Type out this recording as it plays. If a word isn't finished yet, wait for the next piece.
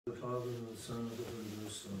The Father, and the Son, and the Holy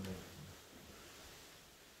Ghost. Amen.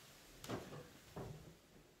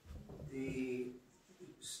 The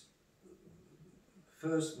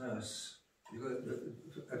first Mass,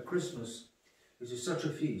 at Christmas, it is such a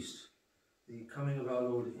feast, the coming of our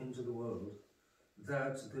Lord into the world,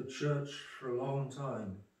 that the Church for a long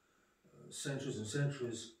time, centuries and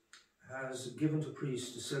centuries, has given to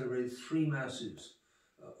priests to celebrate 3 Masses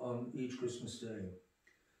on each Christmas Day.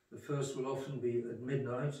 The first will often be at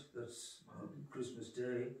midnight, that's Christmas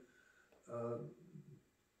Day.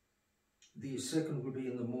 The second will be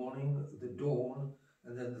in the morning, the dawn,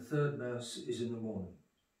 and then the third Mass is in the morning.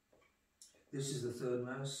 This is the third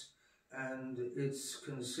Mass, and it's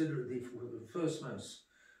considered, the first Mass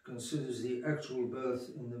considers the actual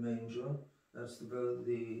birth in the manger, that's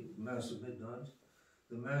the Mass of midnight.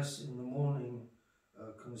 The Mass in the morning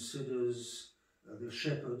considers the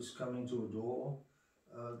shepherds coming to adore.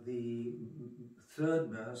 The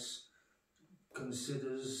third Mass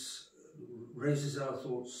raises our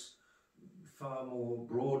thoughts far more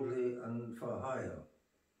broadly and far higher.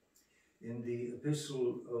 In the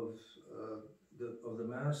epistle of the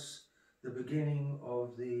Mass, the beginning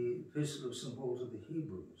of the epistle of St. Paul to the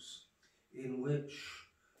Hebrews,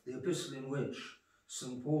 the epistle in which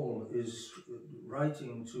St. Paul is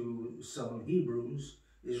writing to some Hebrews,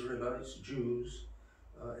 Israelites, Jews,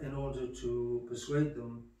 in order to persuade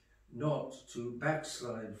them not to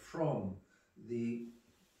backslide from the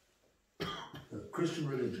Christian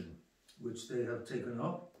religion which they have taken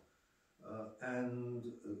up,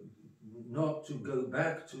 and not to go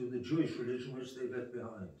back to the Jewish religion which they left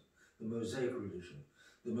behind, the Mosaic religion.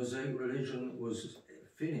 The Mosaic religion was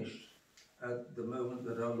finished at the moment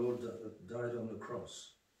that our Lord died on the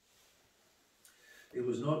cross. It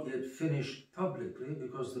was not yet finished publicly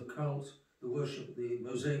because the cult, the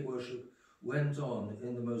Mosaic worship, went on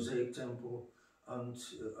in the Mosaic temple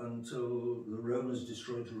until the Romans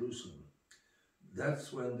destroyed Jerusalem.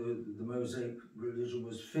 That's when the Mosaic religion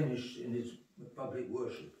was finished in its public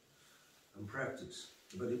worship and practice,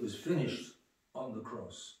 but it was finished on the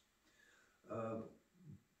cross.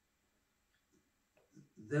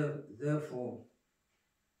 Therefore,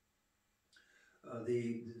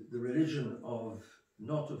 the religion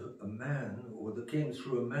not of a man, or that came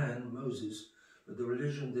through a man, Moses, but the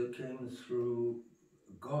religion that came through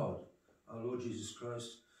God, our Lord Jesus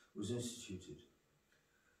Christ, was instituted.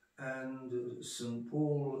 And St.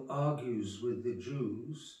 Paul argues with the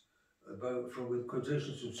Jews with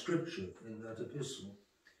quotations from Scripture in that epistle,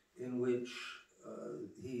 in which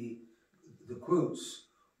the quotes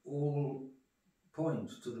all point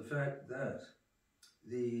to the fact that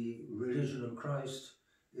the religion of Christ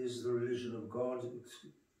is the religion of God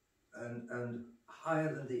and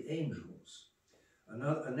higher than the angels.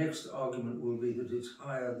 A next argument will be that it's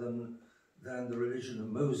higher than the religion of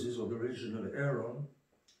Moses or the religion of Aaron,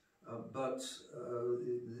 but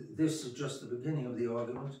this is just the beginning of the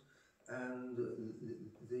argument, and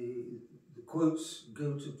the quotes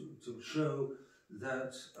go to show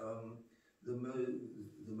that the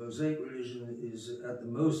Mosaic religion is at the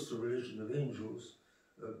most a religion of angels,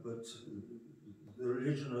 but the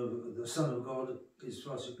religion of the Son of God is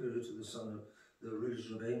far superior to the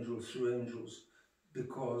religion of angels through angels,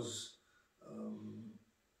 because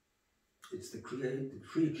it's the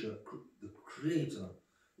creator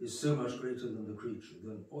is so much greater than the creature,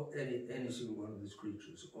 than any single one of these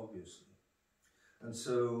creatures, obviously. And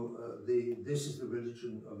so this is the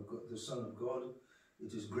religion of God, the Son of God.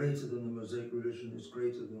 It is greater than the Mosaic religion, it's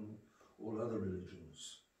greater than all other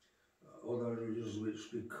religions. All other religions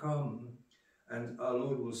which become, and our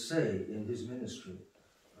Lord will say in his ministry,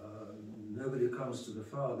 nobody comes to the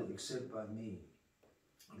Father except by me.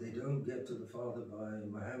 They don't get to the Father by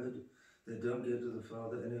Muhammad, they don't get to the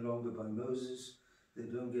Father any longer by Moses, they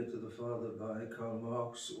don't get to the Father by Karl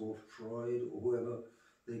Marx or Freud or whoever.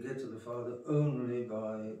 They get to the Father only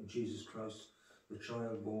by Jesus Christ, the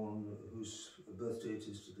child born whose birthday it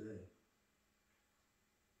is today.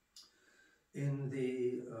 In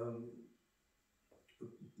the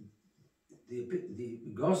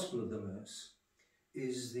Gospel of the Mass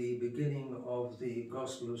is the beginning of the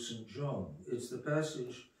Gospel of St. John. It's the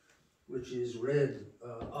passage which is read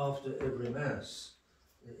after every Mass.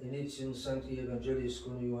 Initium Sancti Evangelis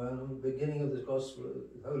cum Ioannum, beginning of the Gospel,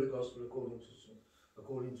 the Holy Gospel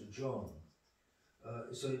according to John.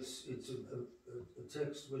 So it's a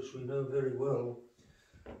text which we know very well,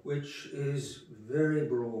 which is very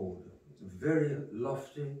broad, very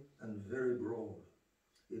lofty and very broad.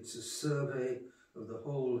 It's a survey of the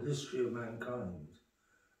whole history of mankind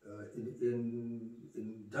in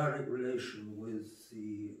direct relation with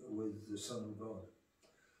the Son of God.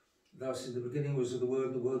 Thus, in the beginning was the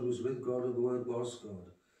Word was with God, and the Word was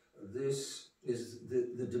God. This is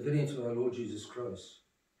the divinity of our Lord Jesus Christ.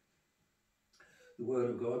 The Word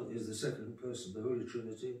of God is the second person, the Holy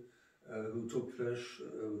Trinity, who took flesh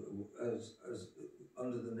as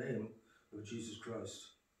under the name of Jesus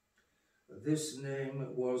Christ. This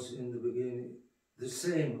name was in the beginning, the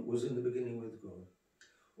same was in the beginning with God.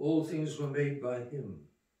 All things were made by him.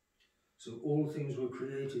 So all things were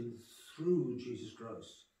created through Jesus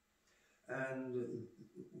Christ. And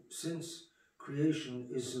since creation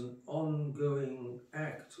is an ongoing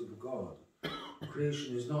act of God,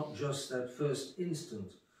 creation is not just that first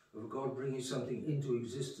instant of God bringing something into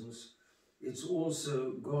existence, it's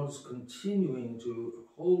also God's continuing to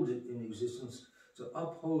hold it in existence, to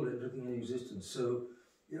uphold everything in existence. So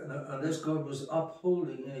unless God was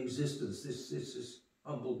upholding in existence this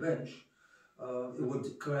humble bench, it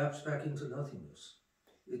would collapse back into nothingness.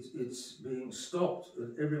 It's being stopped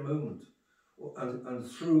at every moment, and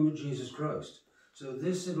through Jesus Christ. So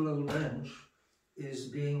this little old bench is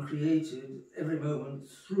being created every moment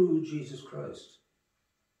through Jesus Christ,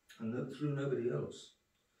 and through nobody else.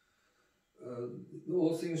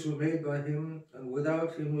 All things were made by him, and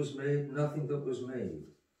without him was made nothing that was made.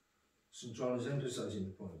 St. John is emphasizing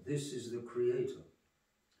the point. This is the Creator.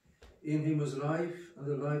 In him was life, and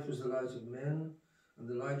the life was the light of men, and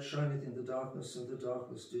the light shineth in the darkness, and the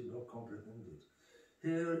darkness did not comprehend it.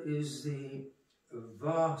 Here is the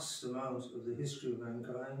vast amount of the history of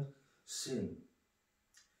mankind, sin.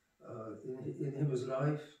 In him was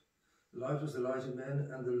life, the life was the light of men,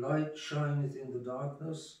 and the light shineth in the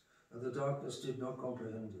darkness, and the darkness did not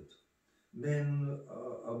comprehend it. Men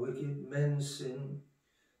are wicked, men sin,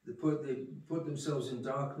 they put themselves in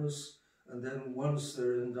darkness, and then once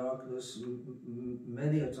they're in darkness,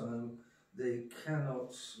 many a time, they are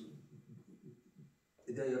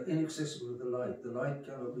inaccessible to the light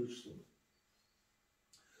cannot reach them.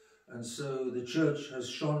 And so the church has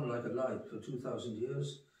shone like a light for 2,000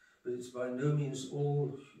 years, but it's by no means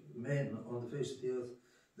all men on the face of the earth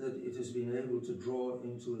that it has been able to draw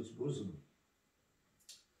into its bosom.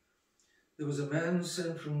 There was a man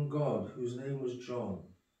sent from God whose name was John.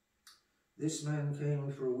 This man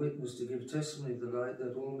came for a witness to give testimony of the light,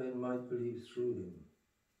 that all men might believe through him.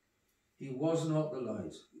 He was not the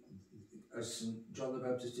light, as St. John the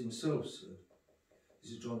Baptist himself said.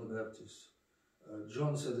 This is John the Baptist.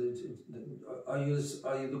 John said, are you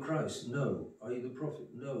the Christ? No. Are you the prophet?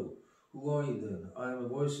 No. Who are you then? I am a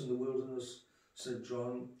voice in the wilderness, said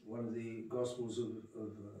John, one of the Gospels of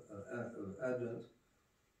Advent,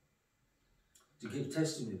 to give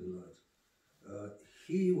testimony of the light.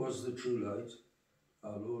 He was the true light,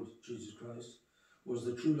 our Lord Jesus Christ, was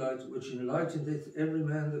the true light which enlighteneth every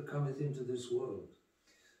man that cometh into this world.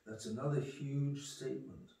 That's another huge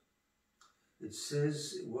statement. It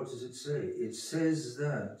says, what does it say? It says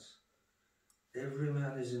that every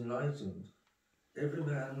man is enlightened. Every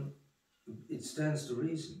man, it stands to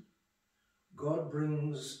reason. God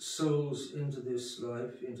brings souls into this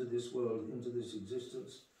life, into this world, into this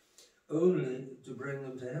existence, only to bring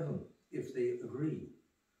them to heaven, if they agree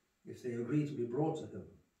to be brought to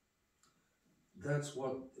heaven. That's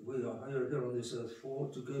what we are here on this earth for,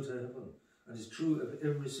 to go to heaven. And it's true of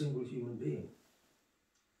every single human being.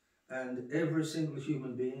 And every single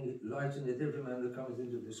human being, lighteneth every man that cometh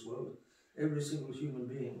into this world, every single human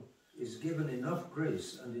being is given enough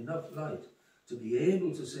grace and enough light to be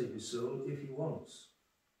able to save his soul if he wants.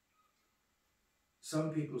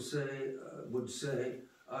 Some people would say,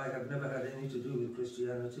 I have never had anything to do with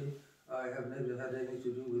Christianity. I have never had anything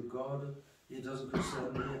to do with God. He doesn't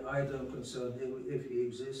concern me. I don't concern him if he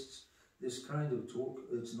exists. This kind of talk,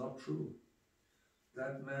 it's not true.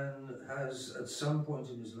 That man has, at some point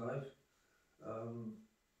in his life,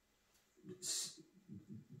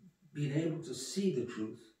 been able to see the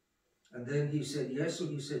truth, and then he said yes or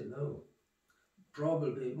he said no.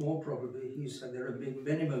 Probably, more probably, there have been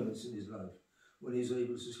many moments in his life when he's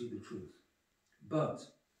able to see the truth. But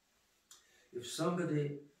if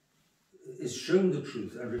somebody is shown the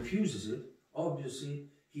truth and refuses it, obviously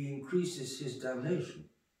he increases his damnation.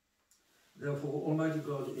 Therefore, Almighty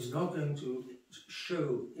God is not going to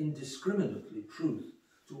show indiscriminately truth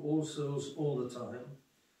to all souls all the time,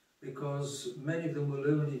 because many of them will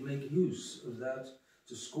only make use of that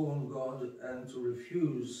to scorn God and to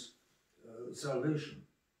refuse salvation.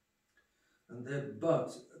 And then,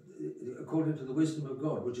 but according to the wisdom of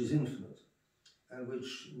God, which is infinite and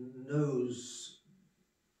which knows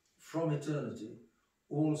from eternity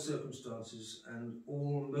all circumstances and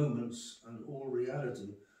all moments and all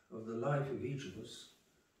reality of the life of each of us,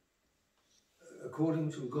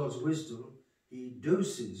 according to God's wisdom, he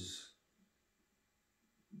doses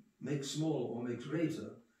makes small or makes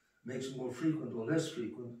greater, makes more frequent or less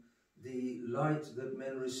frequent, the light that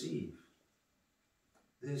men receive.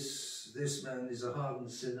 This man is a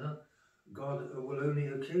hardened sinner. God will only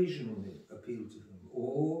occasionally appeal to him.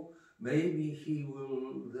 Or maybe he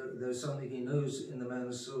will, there's something he knows in the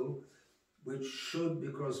man's soul which should be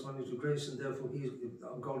corresponding to grace, and therefore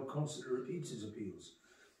God constantly repeats his appeals.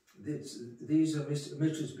 These are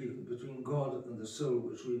mysteries between God and the soul,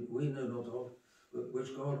 which we know not of, but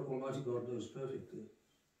which God, Almighty God, knows perfectly.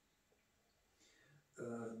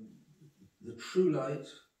 The true light,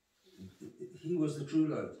 he was the true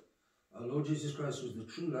light. Our Lord Jesus Christ was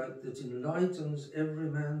the true light that enlightens every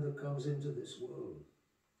man that comes into this world.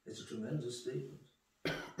 It's a tremendous statement.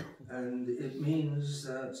 And it means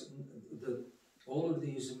that all of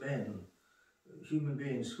these men, human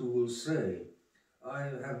beings who will say, I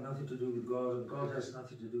have nothing to do with God and God has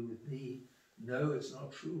nothing to do with me. No, it's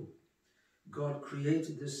not true. God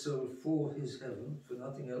created this soul for his heaven, for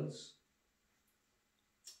nothing else.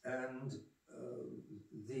 And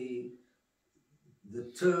the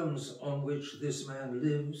terms on which this man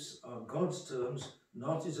lives are God's terms,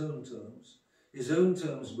 not his own terms. His own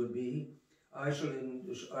terms would be, I shall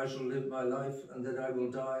live my life, and then I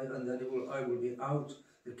will die, and then I will be out,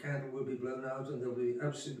 the candle will be blown out, and there will be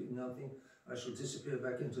absolutely nothing. I shall disappear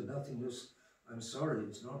back into nothingness. I'm sorry,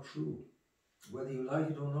 it's not true. Whether you like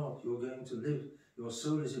it or not, you're going to live. Your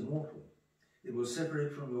soul is immortal. It will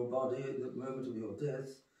separate from your body at the moment of your death,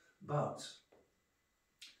 but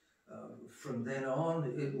from then on,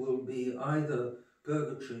 it will be either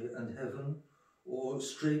purgatory and heaven, or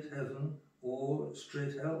straight heaven, or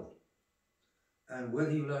straight hell. And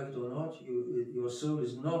whether you like it or not, your soul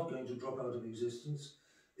is not going to drop out of existence.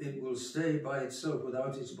 It will stay by itself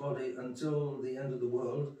without its body until the end of the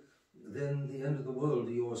world. Then the end of the world,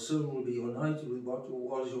 your soul will be united with what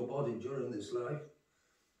was your body during this life,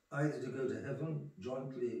 either to go to heaven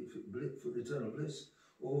jointly for eternal bliss,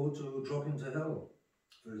 or to drop into hell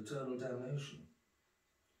for eternal damnation.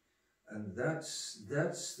 And that's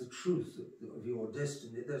the truth of your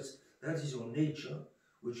destiny. That is your nature,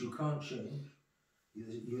 which you can't change.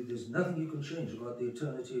 There's nothing you can change about the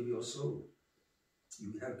eternity of your soul.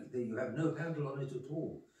 You have no handle on it at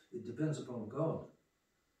all. It depends upon God.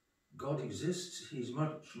 God exists. He's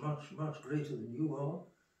much, much, much greater than you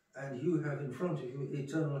are. And you have in front of you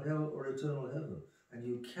eternal hell or eternal heaven. And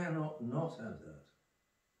you cannot not have that.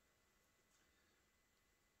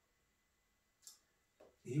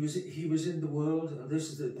 He was in the world, and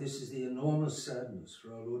this is the enormous sadness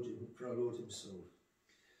for our Lord himself.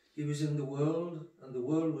 He was in the world, and the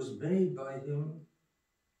world was made by him,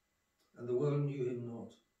 and the world knew him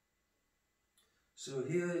not. So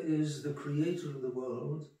here is the creator of the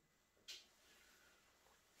world,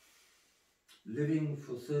 living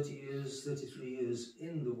for 30 years, 33 years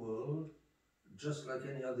in the world, just like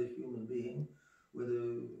any other human being, with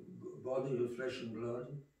a body of flesh and blood,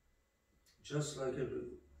 just like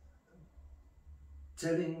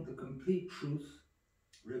telling the complete truth,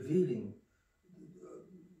 revealing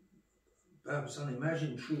perhaps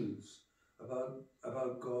unimagined truths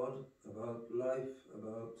about God, about life,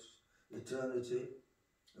 about eternity,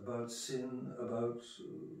 about sin, about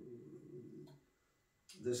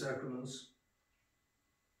the sacraments.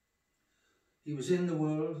 He was in the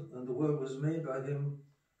world, and the world was made by him,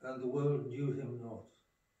 and the world knew him not.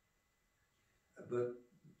 But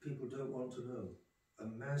people don't want to know. A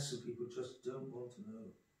mass of people just don't want to know.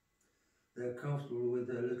 They're comfortable with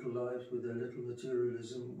their little life, with their little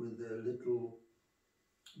materialism, with their little,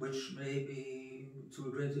 which may be to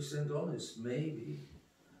a great extent honest, maybe.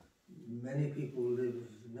 Many people live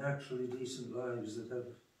naturally decent lives that have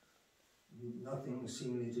nothing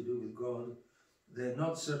seemingly to do with God. They're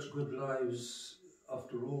not such good lives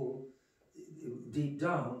after all, deep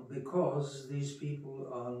down, because these people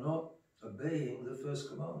are not obeying the first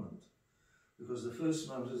commandment. Because the first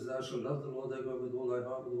commandment is, thou shalt love the Lord thy God with all thy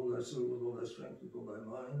heart, with all thy soul, with all thy strength, with all thy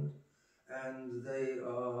mind. And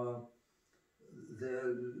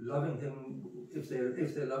they're loving him, if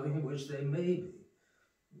they're loving him, which they may be.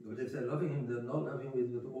 But if they're loving him, they're not loving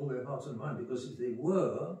him with all their heart and mind. Because if they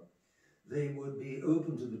were, they would be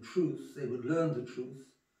open to the truth, they would learn the truth,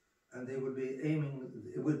 and they would be they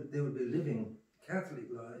would be living Catholic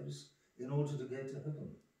lives in order to get to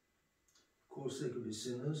heaven. Of course, they could be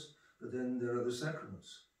sinners, but then there are the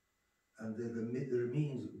sacraments. And there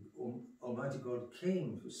means Almighty God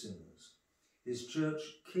came for sinners. His church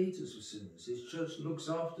caters for sinners. His church looks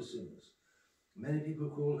after sinners. Many people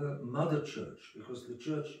call her Mother Church, because the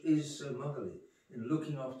church is so motherly in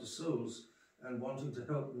looking after souls and wanting to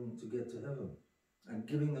help them to get to heaven, and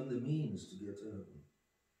giving them the means to get to heaven.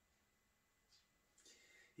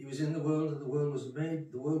 He was in the world, and the world was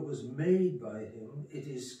made. The world was made by him.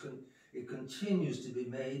 It continues to be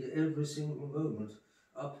made every single moment,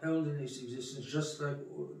 upheld in its existence, just like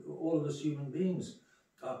all of us human beings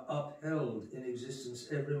are upheld in existence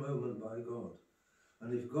every moment by God.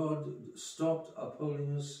 And if God stopped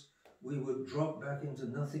upholding us, we would drop back into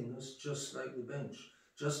nothingness, just like the bench,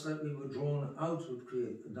 just like we were drawn out of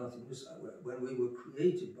nothingness when we were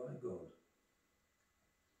created by God.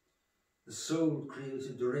 The soul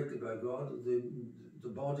created directly by God, the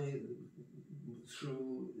body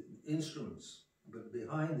through instruments, but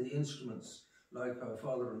behind the instruments, like our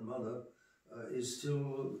father and mother, is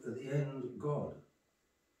still at the end God.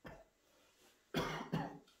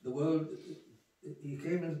 The world, he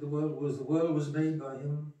came into the world was made by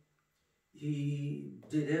him. He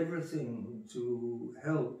did everything to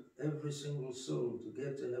help every single soul to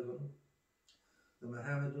get to heaven. The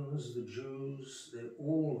Mohammedans, the Jews, they're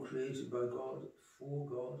all created by God, for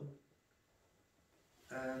God.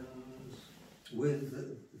 And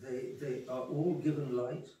they are all given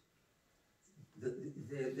light.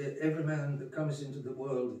 Every man that comes into the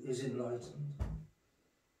world is enlightened.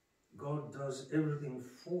 God does everything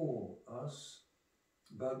for us,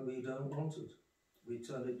 but we don't want it. We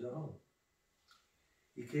turn it down.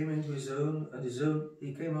 He came into his own, and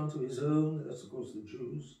he came unto his own, that's of course the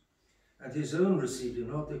Jews, and his own received him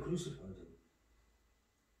not, they crucified him.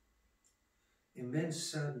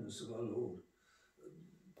 Immense sadness of our Lord.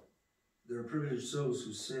 There are privileged souls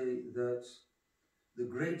who say that the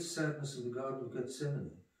great sadness of the Garden of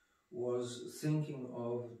Gethsemane was thinking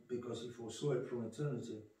of, because he foresaw it from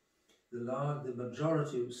eternity, the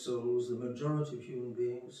majority of souls, the majority of human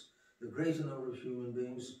beings, the greater number of human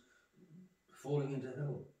beings falling into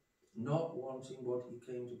hell, not wanting what he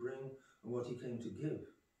came to bring and what he came to give,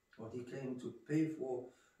 what he came to pay for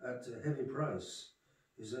at a heavy price,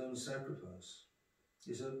 his own sacrifice.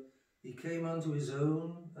 He came unto his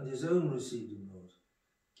own, and his own received him not.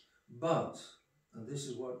 But, and this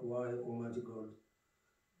is why Almighty God,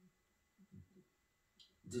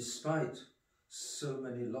 despite so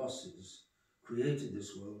many losses, created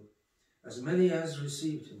this world, as many as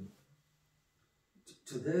received him,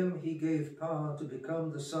 to them he gave power to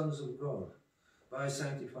become the sons of God by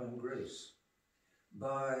sanctifying grace,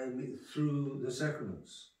 through the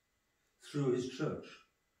sacraments, through his church.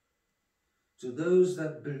 To those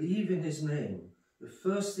that believe in his name, the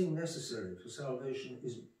first thing necessary for salvation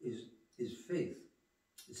is faith.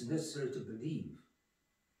 It's necessary to believe.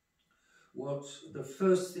 The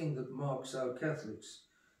first thing that marks our Catholics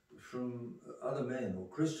from other men, or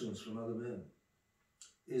Christians from other men,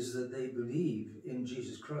 is that they believe in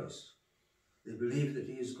Jesus Christ. They believe that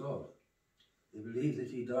he is God. They believe that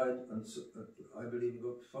he died, and I believe in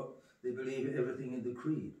God. They believe everything in the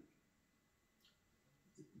creed.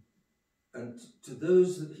 And to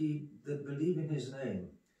those that believe in his name,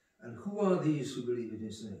 and who are these who believe in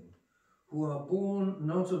his name? Who are born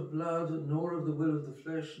not of blood, nor of the will of the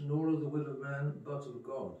flesh, nor of the will of man, but of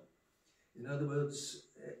God. In other words,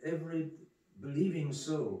 every believing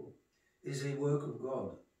soul is a work of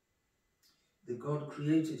God. That God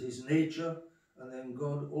created his nature, and then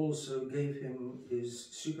God also gave him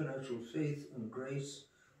his supernatural faith and grace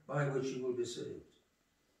by which he will be saved.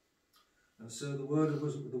 And so the Word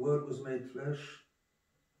was made flesh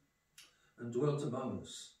and dwelt among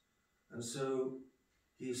us. And so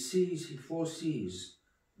he foresees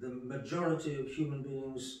the majority of human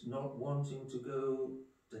beings not wanting to go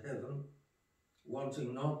to heaven,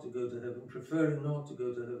 wanting not to go to heaven, preferring not to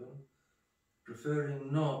go to heaven,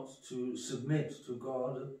 preferring not to submit to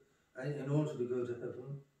God in order to go to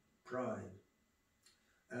heaven, pride.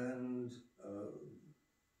 And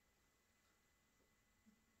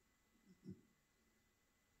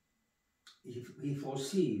he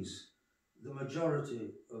foresees the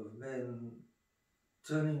majority of men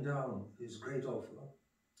turning down his great offer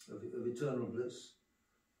of eternal bliss.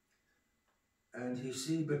 And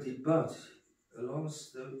but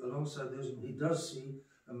alongside those, he does see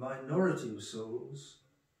a minority of souls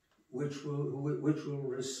which will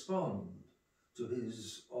respond to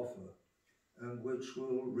his offer, and which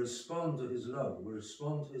will respond to his love, will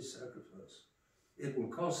respond to his sacrifice. It will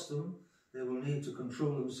cost them. They will need to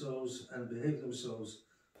control themselves and behave themselves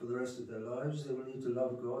for the rest of their lives. They will need to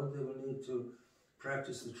love God. They will need to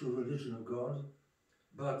practice the true religion of God.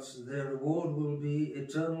 But their reward will be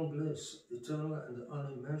eternal bliss, eternal and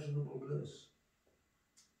unimaginable bliss.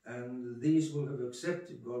 And these will have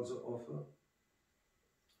accepted God's offer.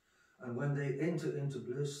 And when they enter into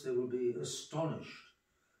bliss, they will be astonished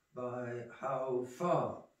by how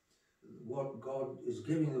far what God is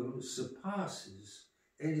giving them surpasses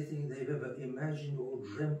anything they've ever imagined or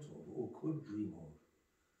dreamt of or could dream of.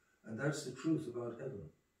 And that's the truth about heaven.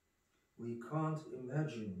 We can't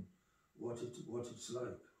imagine what it's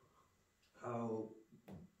like, how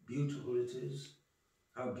beautiful it is,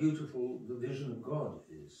 how beautiful the vision of God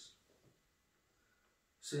is.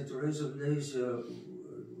 Saint Teresa of Avila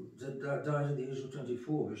died at the age of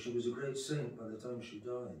 24, but she was a great saint by the time she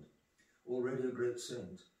died, already a great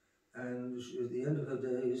saint. And at the end of her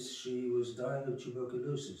days, she was dying of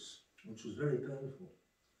tuberculosis, which was very painful.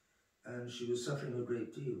 And she was suffering a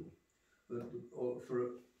great deal. But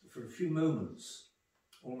for a few moments,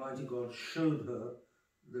 Almighty God showed her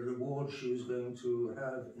the reward she was going to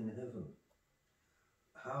have in heaven.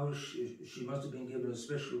 How she must have been given a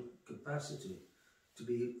special capacity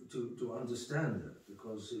to understand it,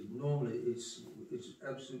 because normally it's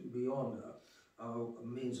absolutely beyond our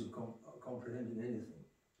means of comprehending anything.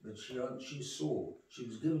 But she saw, she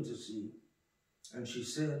was given to see, and she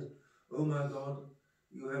said, "Oh my God,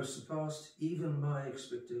 you have surpassed even my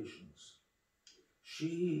expectations."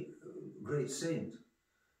 She, great saint,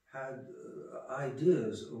 had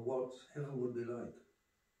ideas of what heaven would be like.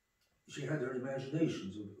 She had her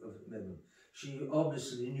imaginations of heaven. She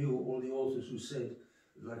obviously knew all the authors who said,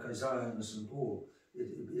 like Isaiah and St. Paul,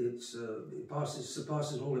 it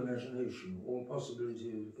surpasses all imagination, all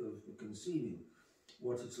possibility of conceiving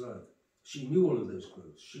what it's like. She knew all of those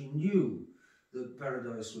quotes. She knew that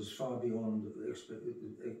paradise was far beyond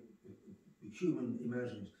human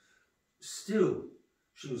imaginings. Still,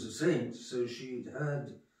 she was a saint, so she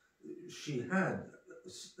had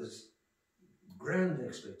grand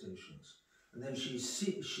expectations. And then she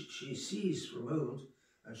sees for a moment,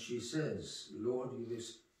 and she says, "Lord,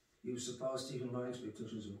 you've surpassed even my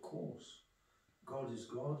expectations." Of course, God is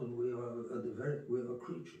God, and we are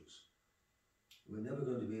creatures. We're never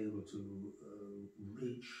going to be able to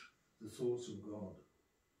reach the thoughts of God.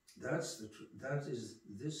 That is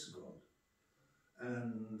this God,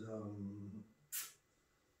 and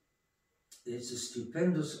it's a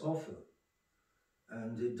stupendous offer,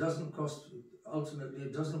 and it doesn't cost. Ultimately,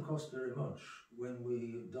 it doesn't cost very much. When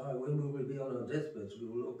we die, when we will be on our deathbeds, we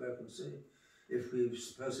will look back and say, if we've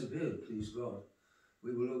persevered, please God,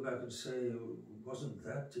 we will look back and say, "Oh, wasn't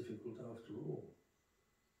that difficult after all?"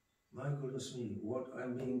 My goodness me, what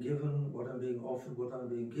I'm being given, what I'm being offered, what I'm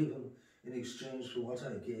being given in exchange for what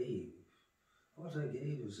I gave. What I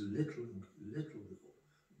gave is little,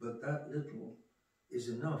 but that little is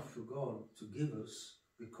enough for God to give us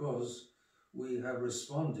because we have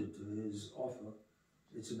responded to his offer.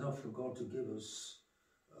 It's enough for God to give us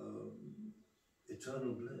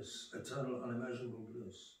eternal bliss, eternal unimaginable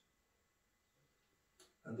bliss.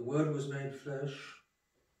 And the Word was made flesh,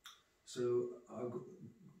 so our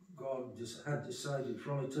God had decided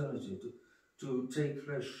from eternity to take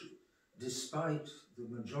flesh. Despite the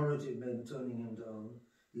majority of men turning him down,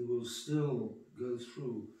 he will still go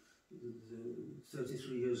through the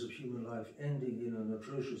 33 years of human life, ending in an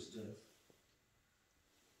atrocious death,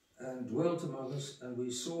 and dwelt among us, and we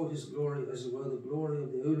saw his glory as it were the glory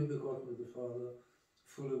of the only begotten of the Father,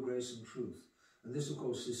 full of grace and truth. And this, of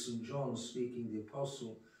course, is St. John speaking, the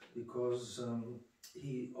apostle, because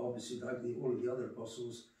he obviously, like all of the other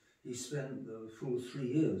apostles, he spent the full 3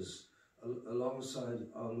 years alongside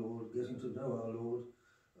our Lord, getting to know our Lord,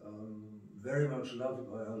 very much loved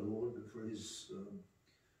by our Lord for his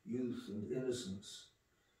youth and innocence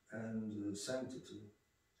and sanctity.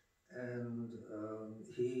 And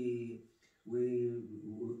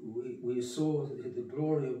we saw the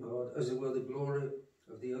glory of God, as it were the glory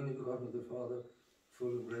of the only begotten of the Father,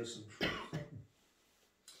 full of grace and truth.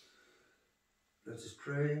 Let us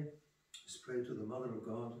pray. Let's pray to the Mother of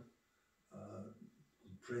God.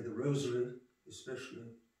 Pray the Rosary,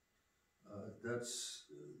 especially.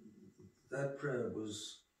 That prayer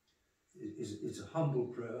it's a humble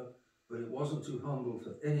prayer, but it wasn't too humble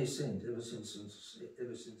for any saint ever since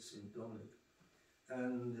Saint Dominic.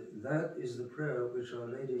 And that is the prayer which Our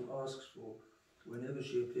Lady asks for whenever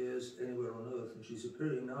she appears anywhere on earth, and she's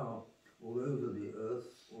appearing now all over the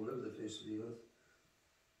earth, all over the face of the earth,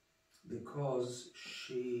 because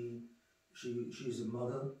she's a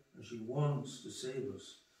mother, and she wants to save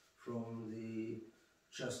us from the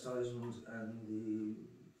chastisement and the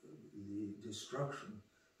destruction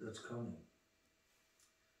that's coming.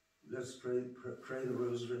 Let's pray the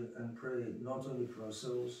Rosary, and pray not only for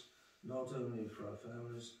ourselves, not only for our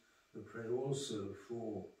families, but pray also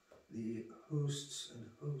for the hosts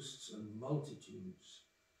and multitudes,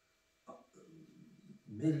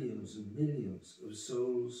 millions and millions of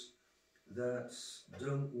souls that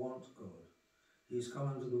don't want God. He's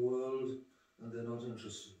come into the world and they're not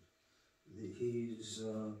interested.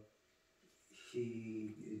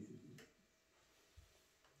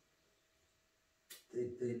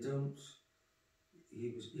 they don't.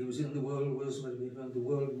 He was in the world, was made him, and the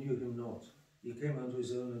world knew him not. He came unto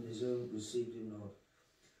his own, and his own received him not.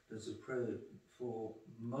 Let's pray for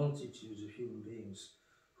multitudes of human beings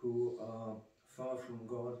who are far from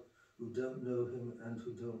God, who don't know him, and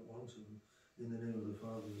who don't want him. In the name of the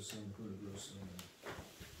Father, the Son, and the Holy Ghost. Amen.